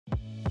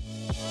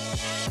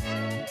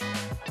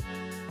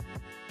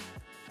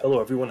Hello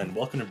everyone and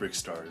welcome to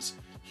Brickstars.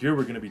 Here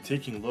we're going to be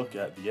taking a look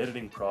at the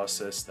editing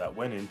process that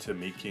went into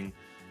making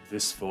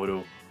this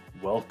photo,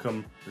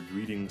 Welcome or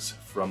Greetings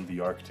from the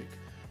Arctic.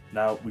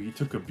 Now we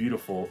took a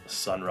beautiful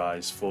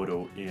sunrise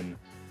photo in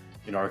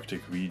an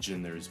Arctic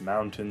region. There's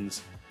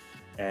mountains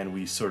and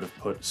we sort of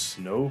put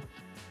snow,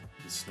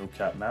 the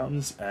snow-capped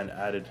mountains, and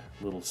added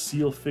little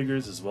seal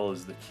figures as well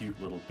as the cute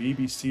little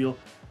baby seal,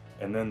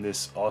 and then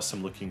this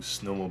awesome looking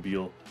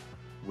snowmobile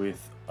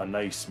with a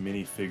nice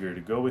mini figure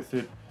to go with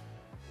it.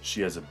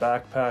 She has a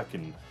backpack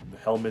and the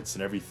helmets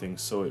and everything,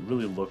 so it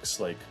really looks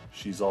like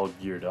she's all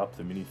geared up,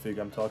 the minifig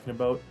I'm talking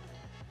about.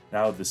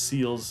 Now the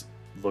seals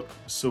look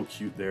so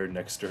cute there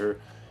next to her,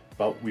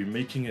 but we're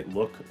making it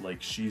look like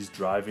she's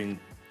driving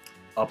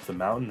up the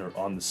mountain or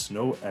on the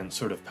snow and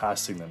sort of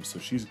passing them. So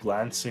she's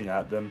glancing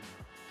at them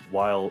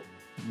while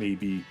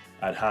maybe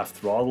at half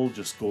throttle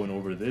just going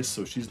over this,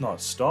 so she's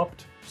not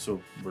stopped.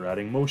 So we're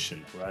adding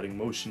motion. We're adding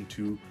motion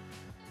to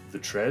the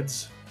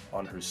treads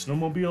on her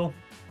snowmobile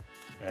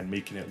and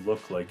making it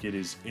look like it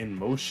is in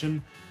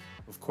motion.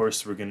 Of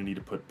course, we're going to need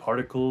to put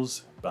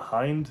particles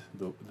behind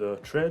the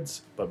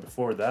treads, but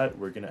before that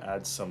we're going to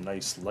add some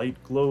nice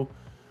light glow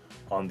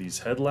on these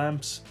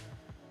headlamps.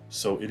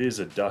 So it is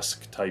a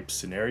dusk type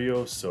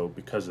scenario, so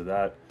because of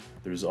that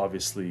there's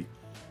obviously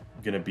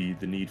going to be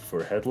the need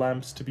for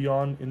headlamps to be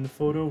on in the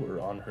photo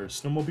or on her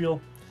snowmobile.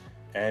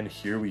 And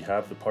here we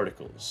have the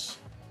particles.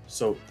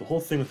 So the whole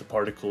thing with the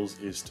particles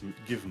is to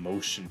give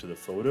motion to the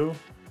photo,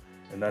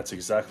 and that's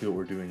exactly what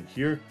we're doing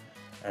here.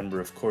 And we're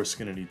of course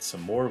going to need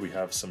some more. We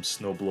have some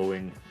snow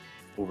blowing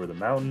over the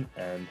mountain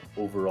and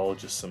overall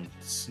just some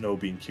snow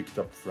being kicked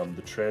up from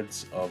the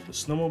treads of the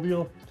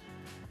snowmobile.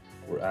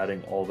 We're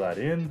adding all that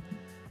in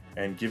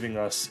and giving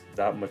us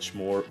that much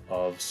more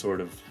of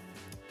sort of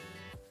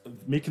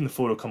making the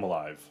photo come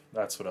alive.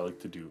 That's what I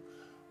like to do.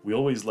 We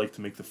always like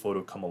to make the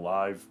photo come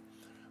alive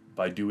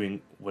by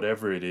doing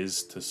whatever it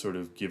is to sort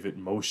of give it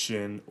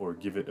motion or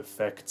give it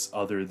effects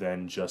other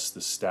than just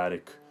the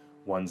static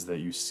ones that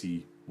you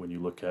see when you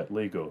look at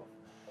Lego.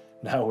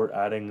 Now we're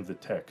adding the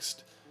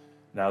text.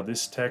 Now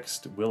this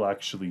text will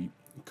actually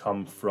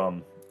come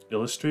from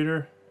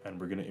Illustrator and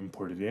we're going to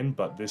import it in,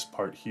 but this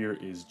part here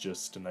is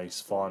just a nice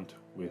font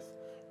with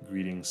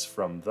greetings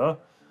from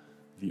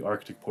the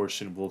Arctic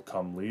portion will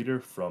come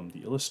later from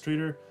the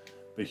Illustrator,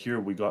 but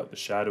here we got the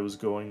shadows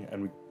going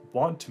and we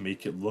want to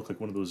make it look like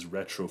one of those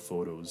retro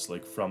photos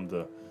like from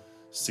the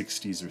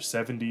 60s or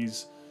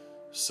 70s.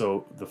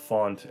 So the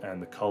font and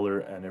the color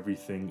and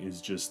everything is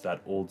just that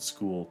old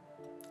school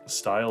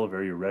style,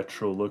 very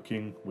retro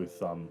looking with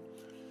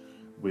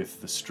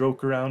the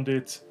stroke around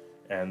it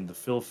and the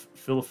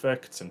fill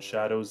effects and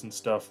shadows and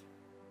stuff.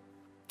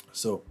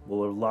 So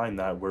we'll align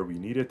that where we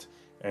need it,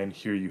 and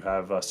here you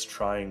have us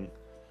trying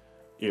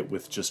it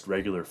with just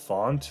regular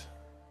font.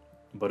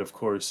 But of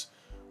course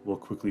we'll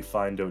quickly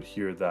find out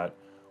here that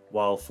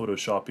while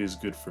Photoshop is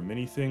good for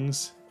many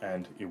things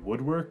and it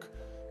would work,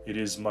 it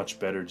is much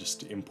better just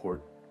to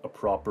import a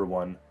proper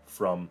one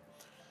from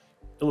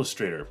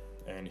Illustrator.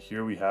 And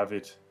here we have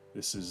it.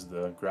 This is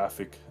the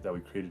graphic that we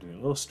created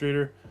in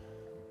Illustrator,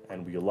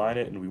 and we align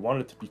it and we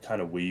want it to be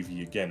kind of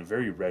wavy, again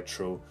very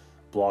retro,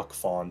 block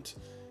font.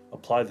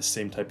 Apply the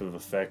same type of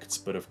effects,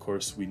 but of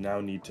course we now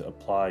need to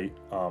apply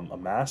a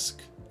mask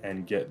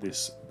and get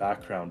this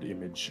background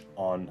image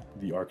on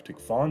the Arctic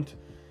font.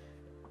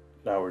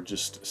 Now we're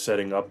just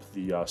setting up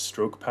the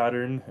stroke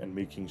pattern and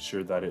making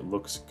sure that it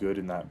looks good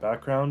in that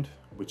background,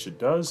 which it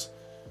does.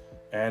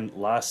 And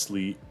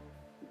lastly,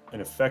 an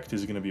effect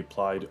is going to be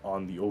applied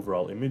on the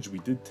overall image. We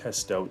did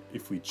test out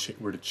if we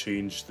were to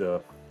change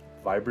the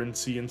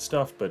vibrancy and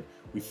stuff, but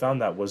we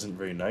found that wasn't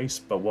very nice.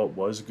 But what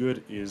was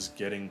good is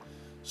getting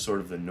sort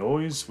of the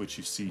noise, which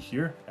you see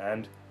here,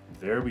 and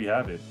there we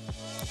have it.